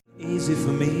one. Easy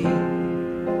for me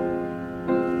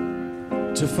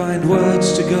to find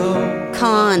words to go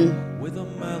Con. with a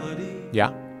melody.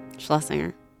 Yeah,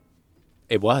 Schlesinger.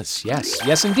 it was. Yes.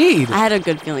 Yes, indeed. I had a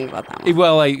good feeling about that one.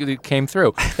 Well, it came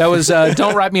through. That was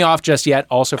Don't Write Me Off Just Yet,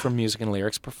 also from Music and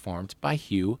Lyrics, performed by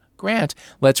Hugh Grant.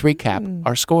 Let's recap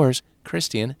our scores.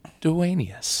 Christian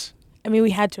Duanius. I mean,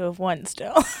 we had to have won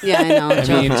still. Yeah, I know.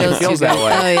 mean, it feels that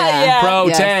way. Oh, yeah. Pro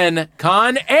Yes. 10,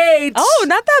 Con 8. Oh,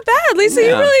 not that bad. Lisa,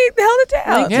 you really held it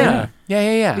down.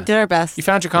 Yeah. We did our best. You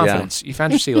found your confidence. You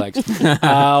found your sea legs.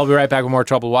 I'll be right back with more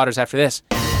Troubled Waters after this.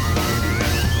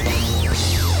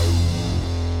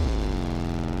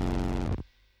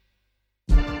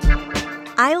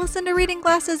 I listen to Reading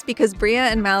Glasses because Bria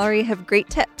and Mallory have great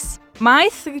tips. My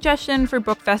suggestion for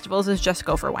book festivals is just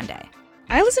go for one day.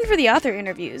 I listen for the author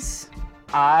interviews.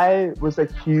 I was a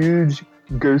huge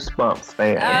Goosebumps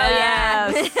fan.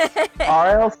 Yes.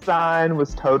 R.L. Stein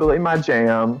was totally my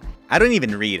jam. I don't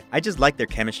even read. I just like their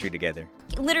chemistry together.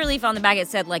 Literally, if on the back it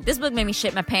said, like, this book made me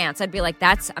shit my pants, I'd be like,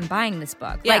 I'm buying this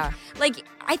book. Yeah. Like,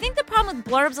 I think the problem with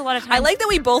blurbs a lot of times... I like that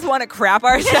we both want to crap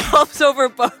ourselves over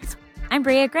books. I'm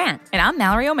Bria Grant. And I'm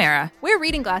Mallory O'Mara. We're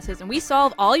Reading Glasses, and we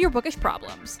solve all your bookish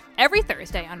problems. Every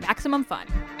Thursday on Maximum Fun.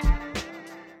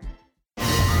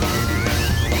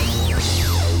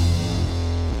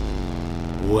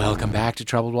 Welcome back to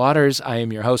Troubled Waters. I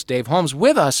am your host, Dave Holmes.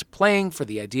 With us, playing for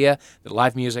the idea that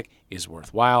live music is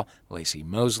worthwhile, Lacey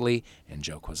Mosley and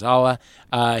Joe Kwazawa.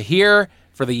 Here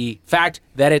for the fact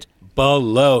that it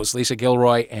blows, Lisa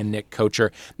Gilroy and Nick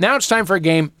Kocher. Now it's time for a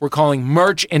game we're calling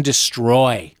Merch and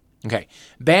Destroy. Okay,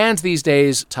 bands these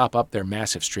days top up their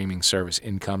massive streaming service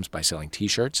incomes by selling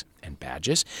T-shirts and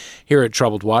badges. Here at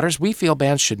Troubled Waters, we feel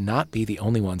bands should not be the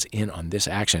only ones in on this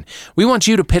action. We want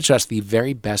you to pitch us the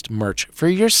very best merch for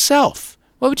yourself.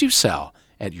 What would you sell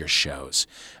at your shows?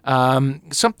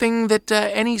 Something that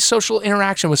any social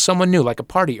interaction with someone new, like a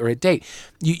party or a date,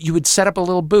 you would set up a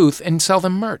little booth and sell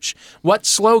them merch. What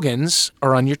slogans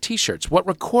are on your T-shirts? What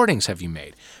recordings have you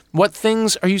made? What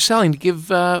things are you selling to give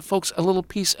folks a little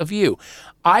piece of you?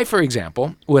 I, for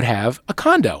example, would have a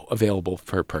condo available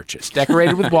for purchase,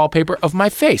 decorated with wallpaper of my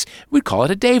face. We'd call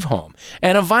it a Dave home.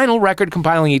 And a vinyl record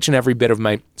compiling each and every bit of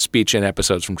my speech and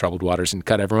episodes from Troubled Waters and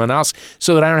cut everyone else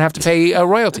so that I don't have to pay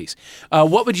royalties.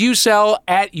 What would you sell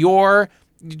at your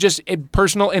just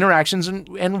personal interactions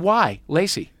and why?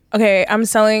 Lacey? Okay, I'm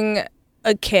selling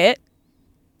a kit.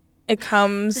 It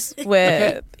comes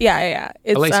with yeah.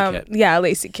 It's a Lacey kit. Yeah, a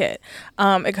Lacey kit.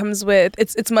 It comes with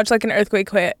it's much like an earthquake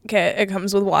kit. It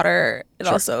comes with water. It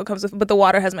also comes with, but the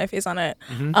water has my face on it.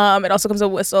 Mm-hmm. It also comes with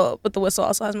a whistle, but the whistle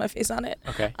also has my face on it.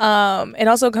 Okay. It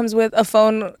also comes with a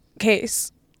phone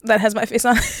case that has my face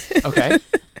on it. Okay.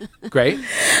 Great.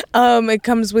 It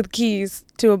comes with keys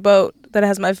to a boat that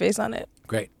has my face on it.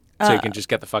 Great. So you can just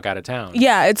get the fuck out of town.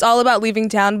 Yeah, it's all about leaving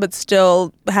town, but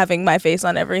still having my face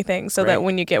on everything so Right. that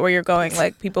when you get where you're going,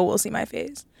 like, people will see my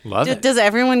face. Love it. Does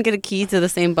everyone get a key to the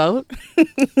same boat?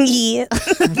 Yeah.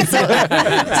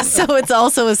 So it's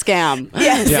also a scam.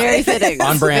 Yes. Yeah. Very fitting.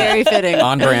 On brand. Very fitting.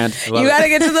 On brand. You got to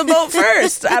get to the boat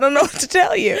first. I don't know what to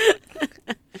tell you.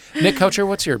 Nick Kocher,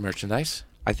 what's your merchandise?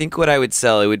 I think what I would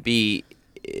sell,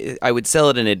 I would sell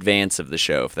it in advance of the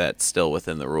show if that's still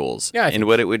within the rules. Yeah, I and think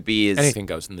what it would be is anything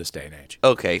goes in this day and age.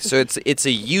 Okay, so it's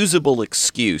a usable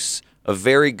excuse, a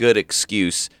very good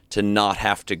excuse to not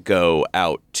have to go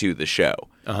out to the show.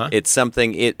 Uh-huh. It's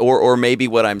something or maybe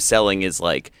what I'm selling is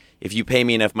like, if you pay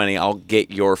me enough money, I'll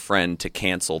get your friend to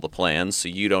cancel the plans so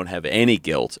you don't have any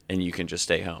guilt and you can just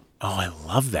stay home. Oh, I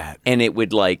love that. And it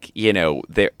would I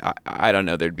don't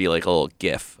know, there'd be like a little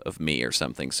GIF of me or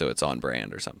something, so it's on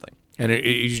brand or something. And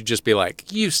you should just be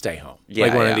like, you stay home. Yeah,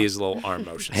 like one yeah. of these little arm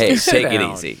motions. Hey, Sit take it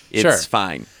down. easy. It's Sure.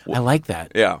 fine. I like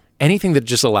that. Yeah. Anything that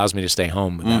just allows me to stay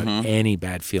home without Mhm. any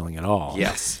bad feeling at all.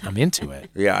 Yes. I'm into it.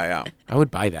 Yeah. I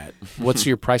would buy that. What's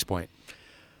your price point?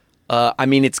 I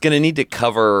mean, it's going to need to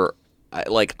cover.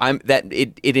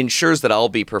 It ensures that I'll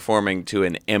be performing to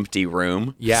an empty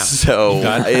room. Yeah. So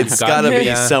it's got to be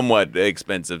Yeah. somewhat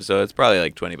expensive. So it's probably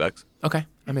like $20. Okay,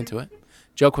 I'm into it.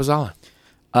 Joe Quazala.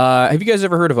 Have you guys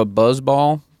ever heard of a buzz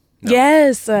ball?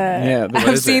 Yes. Yeah, what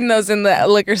I've is seen those in the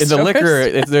liquor In stores. the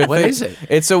liquor, What is it?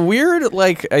 It's a weird,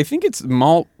 I think it's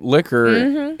malt liquor,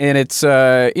 and it's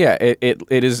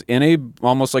it is in a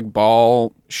almost like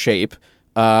ball shape,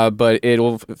 but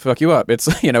it'll fuck you up. It's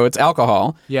it's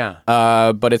alcohol. Yeah.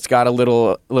 But it's got a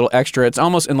little extra. It's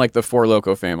almost in like the Four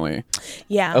Loko family.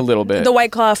 Yeah. A little bit. The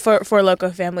White Claw for Loco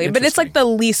family. But it's like the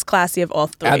least classy of all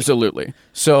three. Absolutely.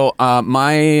 So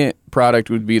my product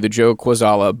would be the Joe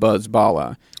Quazala Buzz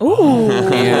Balla. Ooh.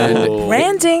 And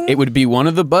Branding. It would be one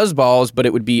of the buzz balls, but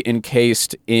it would be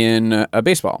encased in a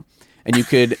baseball. And you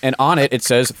could, and on it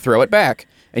says throw it back.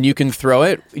 And you can throw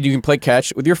it, you can play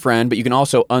catch with your friend, but you can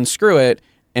also unscrew it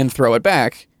and throw it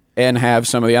back and have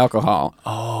some of the alcohol.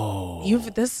 Oh.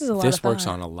 This is a lot This of fun. works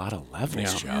on a lot of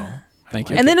levels, Joe. Thank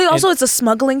you. And then it's a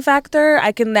smuggling factor.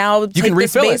 I can now take can this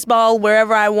refill it. baseball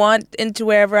wherever I want into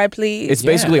wherever I please. It's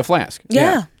basically a flask.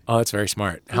 Yeah. Oh, that's very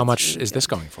smart. How much is this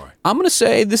going for? I'm going to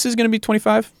say this is going to be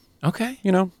 $25. Okay.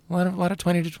 You know, A lot of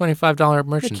 $20 to $25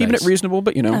 merchandise. keeping it reasonable,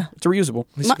 but it's a reusable.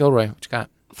 Lisa Gilroy, what you got?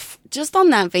 Just on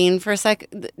that vein for a sec,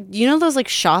 you know those like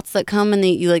shots that come and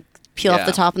you like peel off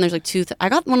the top and there's like two. I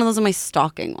got one of those in my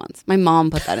stocking once. My mom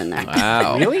put that in there.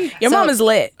 Wow. Really? Your mom is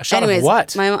lit. A shot anyways, of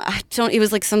what? It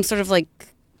was like some sort of like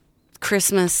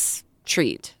Christmas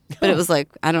treat, but it was like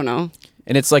I don't know.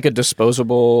 And it's like a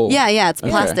disposable. Yeah, it's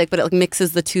plastic, but it like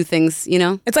mixes the two things.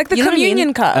 It's like the You know what I mean?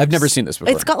 communion cup. I've never seen this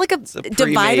before. It's got like a pre-made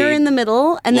divider in the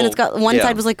middle, and then it's got one yeah.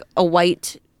 side was like a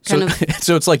white kind of.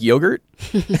 So it's like yogurt?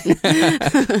 Do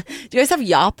you guys have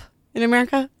Yop in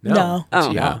America? No.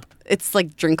 Oh, Yop. it's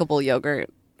like drinkable yogurt.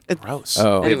 Gross.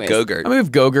 Oh. We have Anyways. Go-Gurt. I mean, we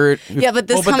have Go-Gurt. Yeah, but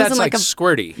this Well, but comes that's in like like a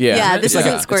squirty. yeah. This It's like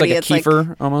isn't a- it's like squirty. a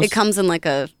kefir almost? It comes in like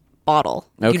a bottle.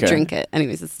 You Okay. drink it.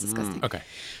 Anyways, it's disgusting. Okay.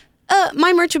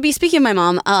 My merch would be, speaking of my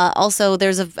mom, also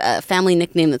there's a family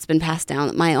nickname that's been passed down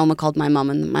that my Oma called my mom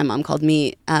and my mom called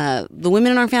me. The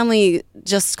women in our family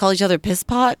just call each other piss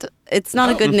pot. It's not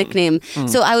a good nickname.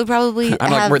 So I would probably I'm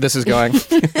like, have, where this is going.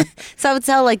 so I would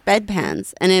sell like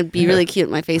bedpans and it'd be really cute.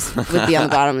 My face would be on the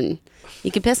bottom and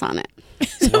you could piss on it.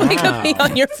 So it could be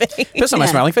on your face. Piss on my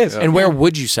Yeah. smiling face. And where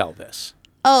would you sell this?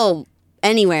 Oh,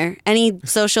 anywhere. Any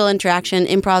social interaction,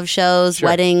 improv shows, Sure.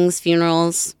 weddings,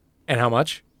 funerals. And how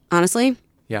much? Honestly,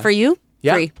 Yeah. for you,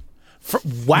 Yeah. free.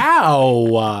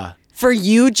 Wow. For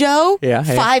you, Joe, Yeah,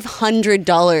 hey.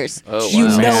 $500. Oh, You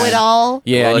wow. know it all.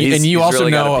 Yeah, Well, and you, he's- and you he's also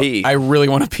really gotta know pee. I really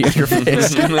want to pee on your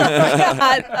face.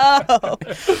 God, oh.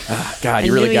 God,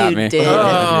 you I really knew got you me. did. You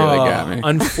really got me.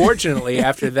 Unfortunately,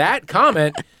 after that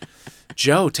comment,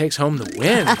 Joe takes home the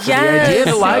win. The Yes. idea of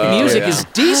the live Oh, music yeah. is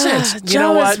decent. You Joe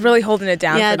know what? is really holding it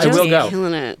down. Yeah, for I Joe. will Joe's go.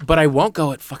 killing it. But I won't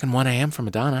go at fucking 1 a.m. for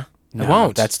Madonna. I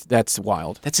won't. That's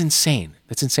wild. That's insane.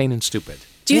 That's insane and stupid.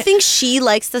 Do you think she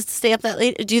likes to stay up that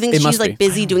late? Do you think It she's must like be.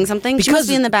 busy doing something? She Because must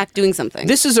be in the back doing something.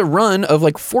 This is a run of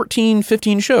like 14,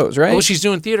 15 shows, right? Well, she's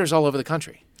doing theaters all over the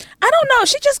country. I don't know.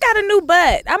 She just got a new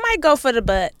butt. I might go for the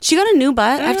butt. She got a new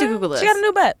butt. I have to Google this. She got a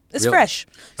new butt. It's Really? fresh.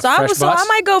 So fresh I butts?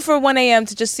 might go for 1 a.m.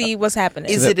 to just see what's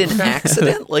happening. Is it an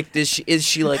accident? Like, is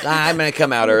she like, I'm going to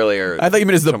come out earlier? I thought you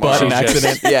meant as the tomorrow. butt an She just-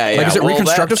 accident. Yeah, yeah. Like, is it Well,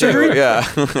 reconstructive that too, surgery?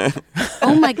 Yeah.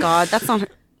 Oh my God, that's not her.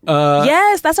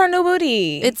 Yes, that's our new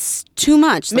booty. It's too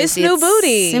much. Miss Lacey. New It's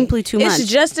Booty. Simply too much. It's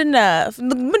just enough.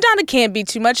 Madonna can't be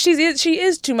too much. She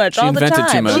is too much She all the invented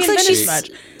time. too much. It looks like invented she's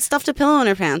too much. stuffed a pillow in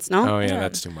her pants. No, Oh, yeah,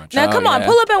 that's too much. Now Oh, come on, yeah.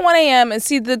 pull up at 1 a.m. and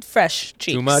see the fresh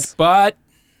cheeks. Too much, but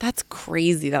that's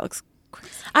crazy. That looks.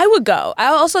 I would go. I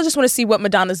also just want to see what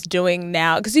Madonna's doing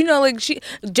now, because like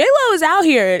J-Lo is out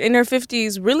here in her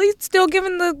 50s, really still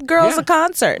giving the girls a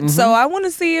concert. Mm-hmm. So I want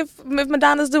to see if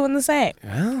Madonna's doing the same.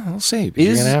 Well, we'll see.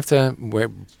 You're gonna have to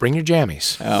bring your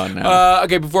jammies. Oh no.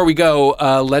 Okay, before we go,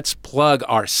 let's plug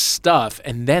our stuff,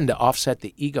 and then to offset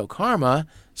the ego karma,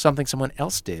 something someone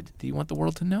else did. Do you want the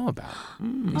world to know about?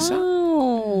 Lisa?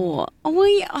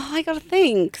 I gotta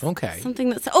think. Okay. Something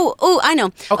that's I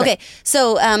know. Okay.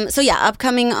 So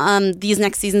upcoming these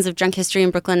next seasons of Drunk History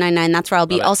and Brooklyn Nine-Nine. That's where I'll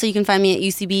be. Also, you can find me at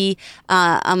UCB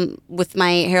with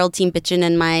my Herald team Bitchin'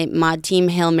 and my mod team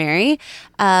Hail Mary.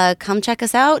 Come check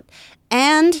us out.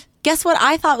 And guess what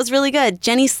I thought was really good?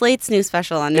 Jenny Slate's new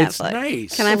special on Netflix. It's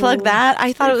nice. Can I plug that?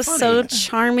 I thought it was funny. so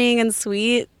charming and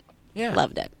sweet. Yeah.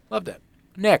 Loved it.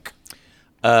 Nick?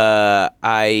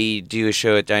 I do a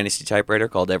show at Dynasty Typewriter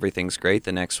called Everything's Great.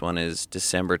 The next one is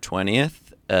December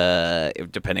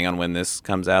 20th, depending on when this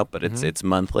comes out, but it's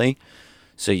monthly,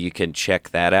 so you can check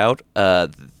that out.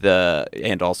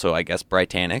 And also, I guess,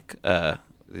 Britannic.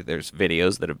 There's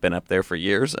videos that have been up there for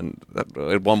years, and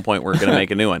at one point we're going to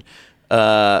make a new one.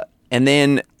 And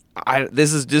then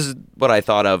this is what I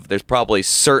thought of. There's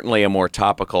certainly a more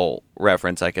topical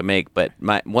reference I could make, but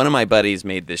one of my buddies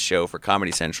made this show for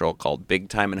Comedy Central called Big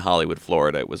Time in Hollywood,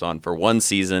 Florida. It was on for one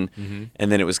season,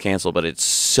 and then it was canceled, but it's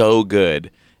so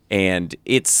good. And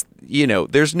it's,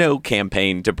 there's no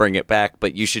campaign to bring it back,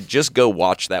 but you should just go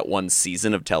watch that one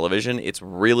season of television. It's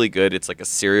really good. It's like a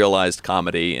serialized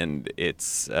comedy, and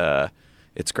it's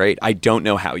great. I don't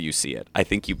know how you see it. I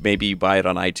think you buy it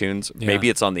on iTunes. Yeah. Maybe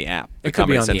it's on the app. It could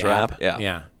be on Central the app.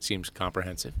 Yeah. Seems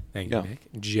comprehensive. Thank you, Nick.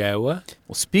 Joe?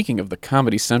 Well, speaking of the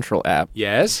Comedy Central app.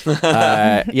 Yes?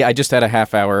 I just had a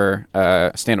half-hour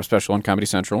stand-up special on Comedy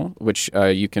Central, which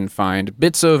you can find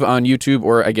bits of on YouTube,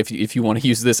 or I guess if you want to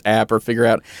use this app or figure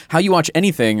out how you watch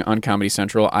anything on Comedy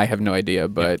Central, I have no idea,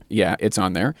 but it's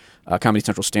on there. Comedy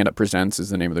Central Stand-Up Presents is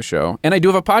the name of the show. And I do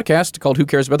have a podcast called Who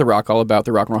Cares About the Rock, all about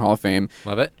the Rock and Roll Hall of Fame.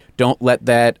 Love it. Don't let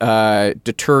that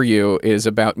deter you, is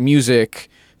about music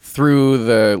through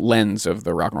the lens of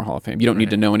the Rock and Roll Hall of Fame. You don't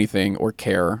need to know anything or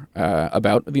care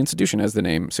about the institution, as the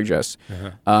name suggests.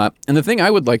 And the thing I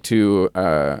would like to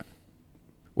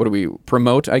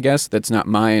promote, I guess, that's not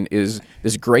mine, is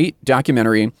this great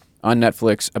documentary on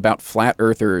Netflix about flat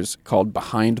earthers called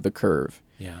Behind the Curve.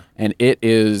 Yeah. And it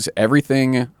is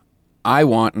everything I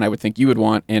want, and I would think you would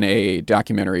want in a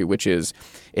documentary, which is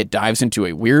it dives into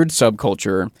a weird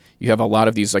subculture. You have a lot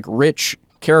of these like rich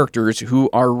characters who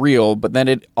are real, but then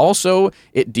it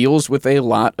deals with a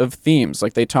lot of themes.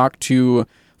 Like they talk to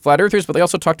flat earthers, but they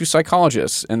also talk to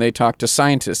psychologists, and they talk to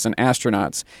scientists and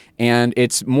astronauts. And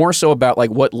it's more so about like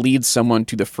what leads someone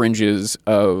to the fringes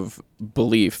of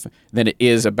belief than it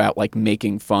is about like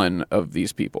making fun of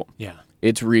these people. Yeah.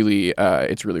 It's really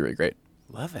really great.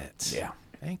 Love it. Yeah.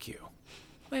 Thank you.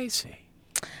 Lacey.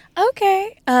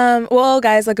 Okay. Well,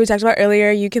 guys, like we talked about earlier,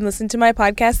 you can listen to my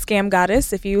podcast, Scam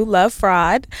Goddess, if you love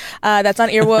fraud. That's on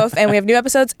Earwolf, and we have new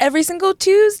episodes every single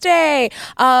Tuesday.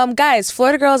 Guys,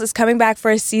 Florida Girls is coming back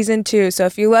for a season 2. So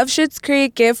if you love Schitt's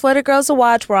Creek, give Florida Girls a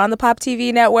watch. We're on the Pop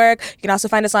TV network. You can also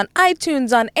find us on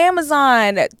iTunes, on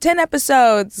Amazon. 10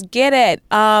 episodes. Get it.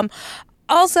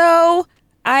 Also,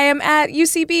 I am at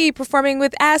UCB performing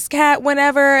with ASCAT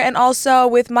whenever, and also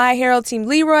with my Herald team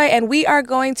Leroy, and we are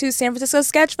going to San Francisco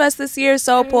Sketch Fest this year,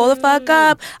 so pull the fuck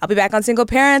up. I'll be back on Single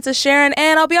Parents as Sharon,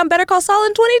 and I'll be on Better Call Saul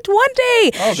in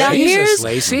 2020. Now here's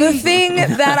Lacey. the thing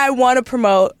that I want to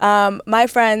promote. My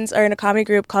friends are in a comedy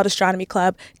group called Astronomy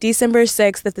Club. December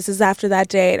 6th, if this is after that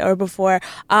date or before,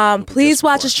 please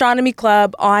watch Astronomy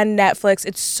Club on Netflix.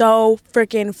 It's so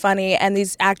freaking funny, and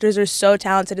these actors are so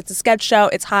talented. It's a sketch show.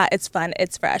 It's hot. It's fun.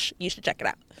 It's fresh. You should check it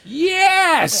out.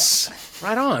 Yes!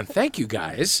 Right on. Thank you,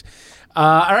 guys.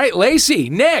 All right, Lacey,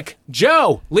 Nick,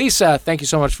 Joe, Lisa, thank you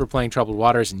so much for playing Troubled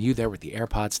Waters, and you there with the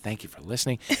AirPods, thank you for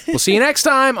listening. We'll see you next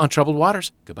time on Troubled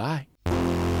Waters. Goodbye.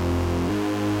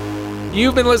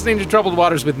 You've been listening to Troubled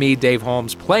Waters with me, Dave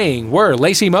Holmes. Playing were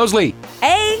Lacey Mosley.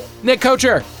 Hey. Nick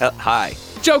Kocher. Hi.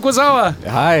 Joe Kwazawa.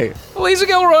 Hi. Lisa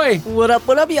Gilroy. What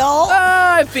up,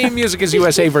 y'all? Theme music is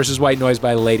USA vs. White Noise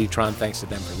by Ladytron. Thanks to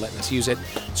them for letting us use it.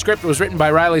 Script was written by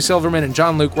Riley Silverman and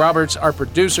John Luke Roberts. Our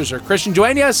producers are Christian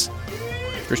Duenas.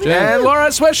 And Laura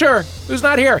Swisher, who's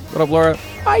not here. What up, Laura?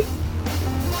 Bye.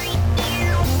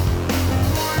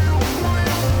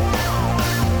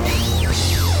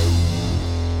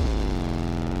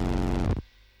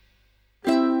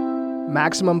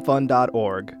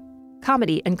 MaximumFun.org.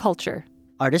 Comedy and culture.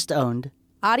 Artist owned.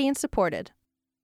 Audience supported.